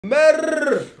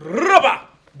Merhaba.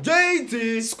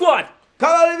 JT Squad.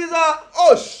 kanalımıza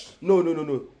hoş. No.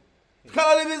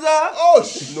 Kanalımıza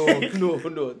hoş. No.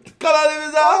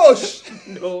 Kanalımıza hoş.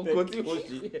 No,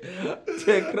 continue.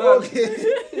 Tekrar. Okay.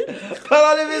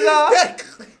 Kanalımıza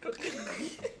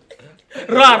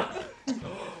Rar.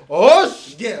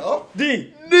 hoş. Gel.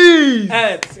 Di. Değil.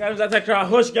 Evet, kanalımıza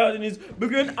tekrar hoş geldiniz.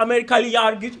 Bugün Amerikalı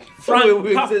yargıç Frank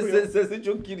Caprio. Sesi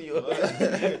çok giriyor.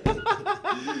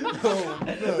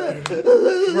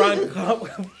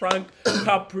 Frank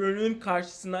Caprio'nun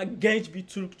karşısına genç bir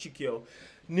Türk çıkıyor.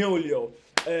 Ne oluyor?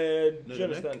 Do you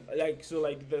understand?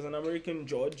 Like there's an American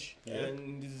judge,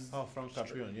 and this is Frank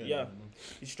Caprio'nun, yeah,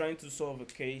 he's trying to solve a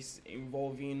case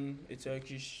involving a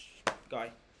Turkish guy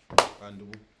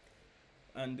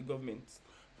and the government.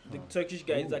 The Turkish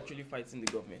guy is actually fighting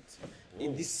the government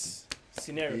in this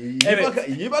scenario.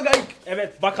 İyi bakayım.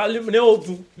 Evet, bakalım ne oldu,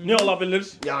 ne olabilir?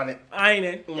 Yani.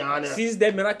 Aynen. Yani. Siz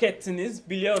de merak ettiniz,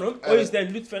 biliyorum. O Evet.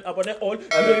 yüzden lütfen abone ol,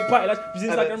 videoyu paylaş, bizi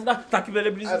Instagram'da takip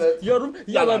edebilirsiniz. Evet. Yorum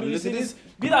yazabilirsiniz.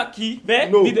 Bir dahaki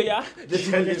ve videoya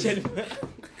geçelim.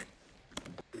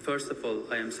 First of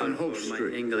all, I am sorry for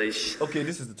my English, Okay,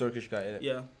 this is the Turkish guy.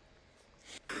 Yeah.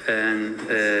 and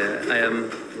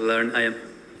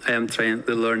I am trying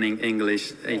to learning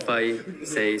English. If I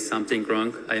say something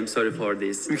wrong, I am sorry for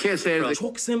this. You can't say anything.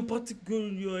 Çok sempatik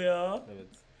görünüyor ya. Evet.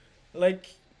 Like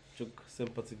Çok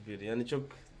sempatik biri. Yani çok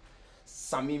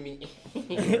samimi.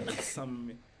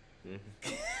 samimi.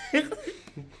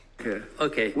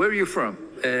 Okay, Where are you from?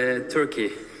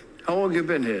 Turkey. How long have you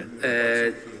been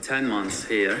here? 10 months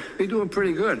here. You're doing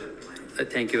pretty good.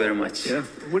 Thank you very much. Yeah.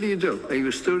 What do you do? Are you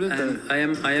a student? And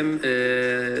I am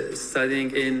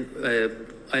studying in.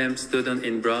 I am student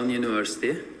in Brown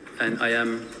University, and I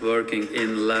am working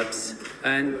in labs.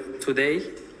 And today,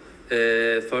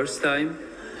 first time,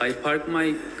 I parked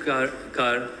my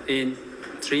car in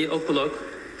 3 o'clock,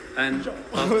 and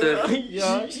after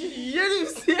Ya yerim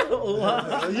ya.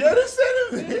 Oha. Yarın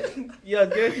seni mi? Ya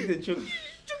gerçekten çok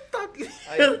tatlı.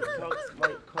 I parked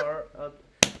my car at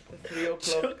 3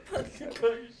 o'clock. Çok tatlı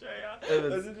konuşuyor ya.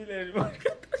 Evet. Özür dilerim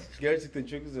arkadaş. Gerçekten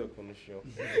çok güzel konuşuyor.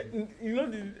 You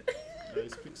know this.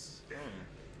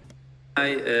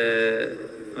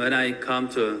 when I come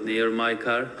to near my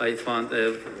car, I found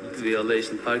a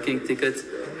violation parking ticket,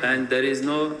 and there is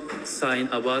no sign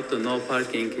about the no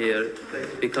parking here,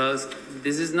 because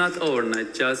this is not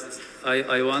overnight. Just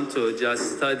I want to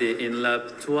just study in lab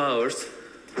 2 hours,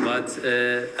 but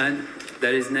and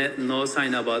there is no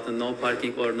sign about the no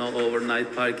parking or no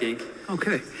overnight parking.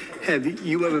 Okay. Have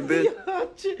you ever been?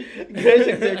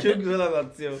 Gerçekten çok güzel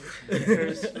anlatıyor.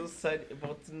 Personal side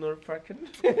about the North Parkin.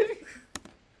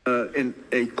 In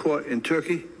a court in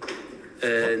Turkey?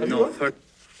 No, first,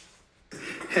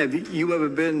 Have you ever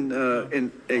been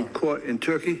in a court in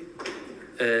Turkey?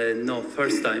 no,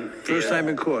 first time. First here. time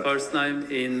in court. First time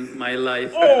in my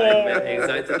life. I'm very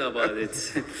excited about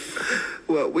it.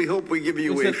 Well, we hope we give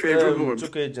you a favorable.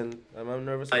 Çok heyecan. I'm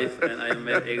nervous. And I'm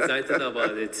very excited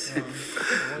about it.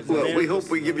 Well, we hope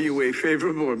we give you a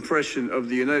favorable impression of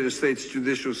the United States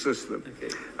judicial system.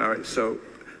 Okay. All right. So,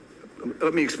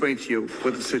 let me explain to you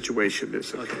what the situation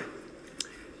is. Okay.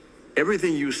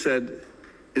 Everything you said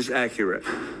is accurate.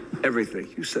 Everything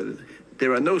you said it.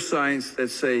 There are no signs that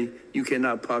say you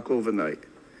cannot park overnight,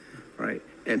 right?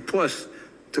 And plus,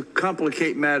 to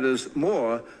complicate matters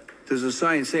more, there's a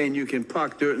sign saying you can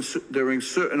park during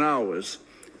certain hours,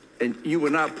 and you were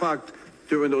not parked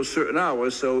during those certain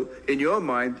hours. So, in your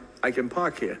mind, I can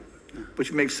park here,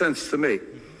 which makes sense to me.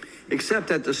 Except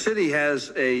that the city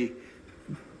has a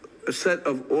set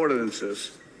of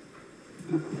ordinances.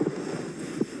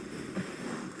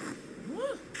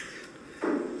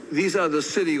 These are the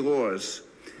city laws.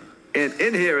 And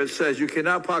in here it says you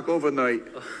cannot park overnight.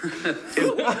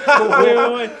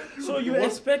 Wait. So you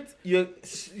expect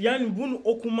yani bunu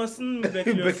okumasını mı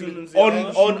bekliyorsunuz ya?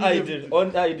 On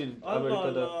aydır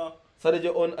Amerika'da. Allah.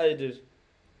 Sadece 10 aydır.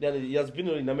 Yani he has been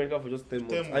in America for just 10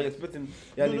 months. I expect him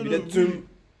yani bir de tüm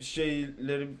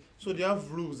şeyleri. So they have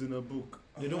rules in a book.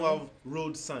 They don't have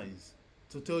road signs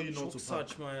to tell you not Çok to park.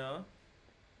 saçma ya.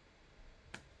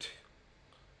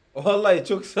 Vallahi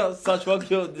çok saçma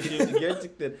gördüm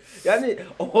gerçekten. Yani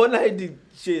 10 aydır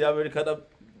şey Amerika'da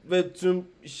ve tüm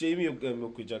şeyimi yok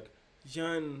okuyacak.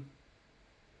 Yani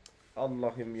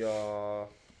Allah'ım ya.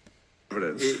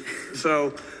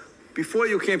 So, before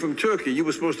you came from Turkey,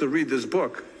 you were supposed to read this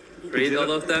book. Read all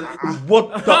of them.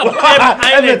 What the?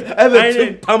 Aynen.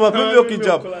 Evet. Tamamını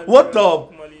okuyacağım. What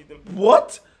the?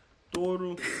 What?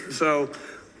 Doğru. So,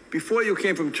 before you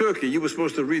came from Turkey, you were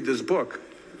supposed to read this book.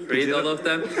 Read all of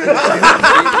them.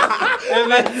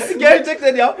 Evet.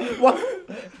 Gerçekten ya.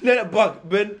 Bak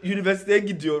ben üniversiteye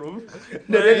gidiyorum.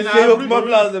 Nereye şey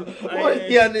okumam lazım.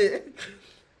 Ay. Yani.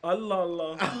 Allah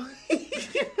Allah.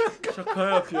 Şaka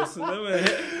yapıyorsun değil mi?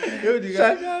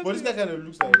 But this guy kind of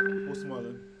looks like Post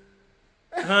Malone.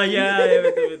 Ha ya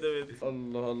evet.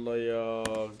 Allah Allah ya.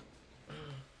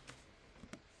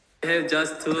 I have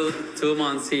just two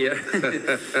months here.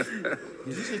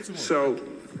 Did you say 2 months? So,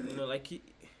 Like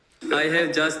I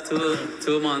have just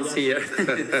two months here. Oh,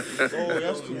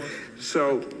 that's 2 months.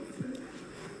 so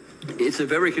it's a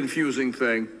very confusing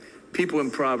thing. People in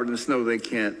Providence know they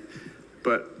can't,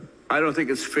 but I don't think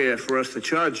it's fair for us to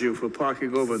charge you for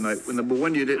parking overnight when number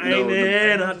one you didn't know.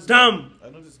 aynen adam. I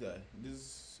know this guy.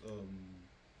 This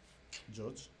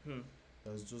judge.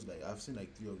 That's just like I've seen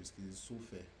like 3 of his cases. So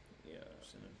fair. Yeah. I've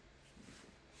seen him.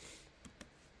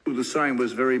 The sign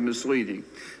was very misleading.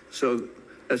 So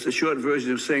that's a short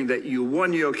version of saying that you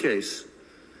won your case.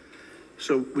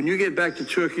 So when you get back to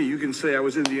Turkey, you can say I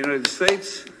was in the United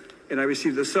States and I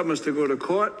received a summons to go to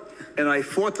court and I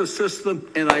fought the system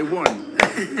and I won.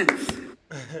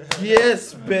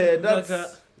 Yes be. That's.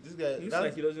 This guy. Looks That's,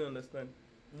 like he doesn't understand.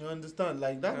 you understand?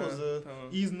 Like that was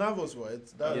tamam. he's nervous, right?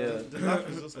 That, Yeah. the laugh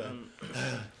is just like.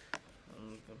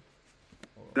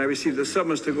 And I received a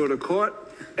summons to go to court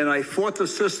and I fought the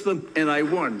system and I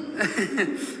won.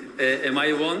 Am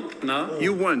I won now?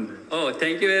 You won. Oh,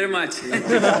 thank you very much.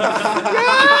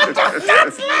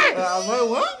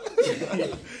 What?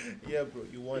 Yeah, bro,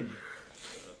 you won.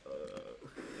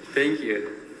 Thank you.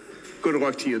 Good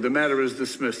luck to you. The matter is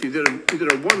dismissed. You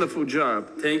did a wonderful job.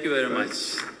 Thank you very much.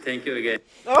 Thank you again.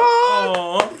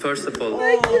 Oh. First of all, So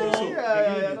they gave you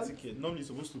the ticket. Normally you're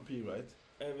supposed to pay, right?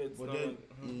 Evet. But tamam.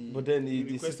 then But then he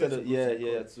requested insisted. to go Yeah, to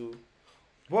yeah. court. So.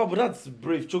 Wow, but that's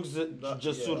brave. Çok That-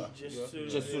 cesur. yeah.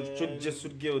 Cesur. Çok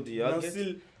cesur geldi ya. Nasıl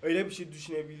öyle bir şey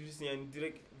düşünebilirsin yani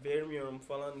direkt vermiyorum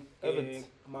falan Evet.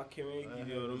 mahkemeye Yeah,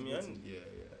 gidiyorum yani. Yeah.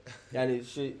 Yani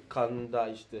şey kanunda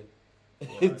işte.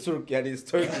 Türk yani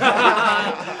Türk.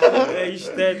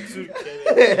 İşte Türk.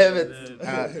 Evet.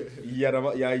 Ha,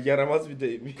 yaramaz bir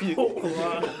deyim.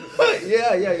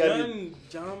 ya yani. Yani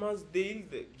yaramaz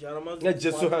değil de yaramaz Ne,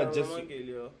 cesur, farklı ha, anlama cesur.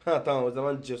 geliyor. Ha tamam o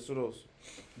zaman cesur olsun.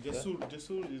 Cesur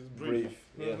is brave. Brave.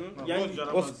 Yeah. Hı hı. Yani, Yani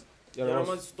yaramaz.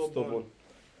 Yaramaz stubborn.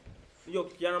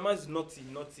 Yok yaramaz naughty.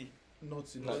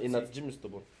 Ha, inatçı mı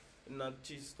stubborn?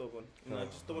 İnatçı stubborn.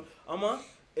 Ama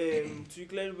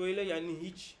Türkler böyle yani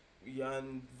hiç yani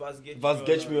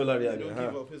Vazgeçmiyorlar yani. They don't Ha.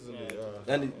 give up easily. Yeah.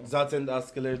 Yani zaten de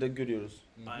askerlerde görüyoruz.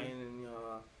 Aynen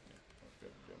ya.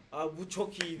 Abi bu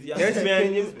çok iyiydi ya. Gerçekten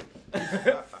Beğendiniz mi?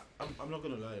 I'm not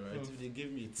gonna lie, right? If they give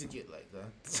me a ticket like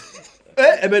that,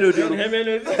 Hemen ödüyorum. Hemen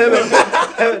öyle. Hemen.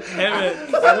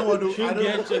 I don't want to. I Çünkü don't.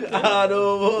 gerçekten. I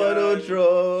don't want no I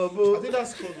trouble. think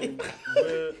that's called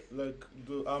where like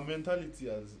our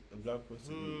mentality as a black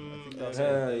person. I think that's.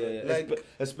 Yeah. Like-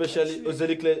 Especially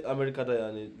özellikle Amerika'da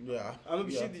yani. Yeah. Ama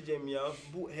bir yeah. şey diyeceğim ya.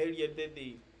 Bu her yerde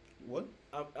değil. What?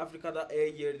 Afrika'da her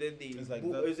yerde değil. It's like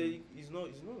Bu that. özellik is not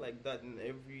like that in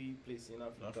every place in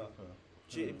Africa. Africa.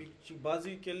 Çünkü bazı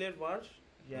ülkeler var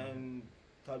yani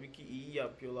tabii ki iyi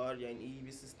yapıyorlar yani iyi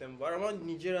bir sistem var ama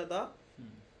Nijerya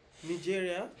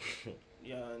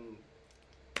yani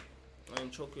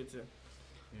çok kötü.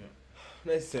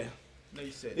 Neyse.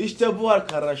 Neyse. İşte bu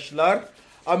arkadaşlar.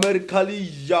 Amerikalı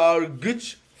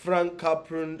yargıç Frank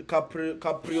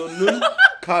Caprio'nun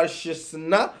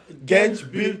karşısına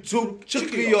genç bir Türk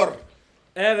çıkıyor.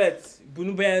 Evet,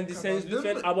 bunu beğendiyseniz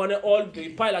lütfen abone ol,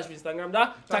 paylaş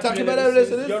Instagram'da, takip edebilirsiniz,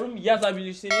 edebilirsiniz, yorum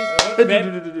yazabilirsiniz.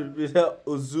 Dur. Bir de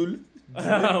uzul.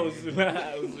 Uzur.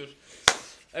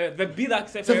 Evet ve bir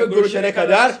dahaki Sefer sefere görüşene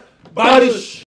kadar barış.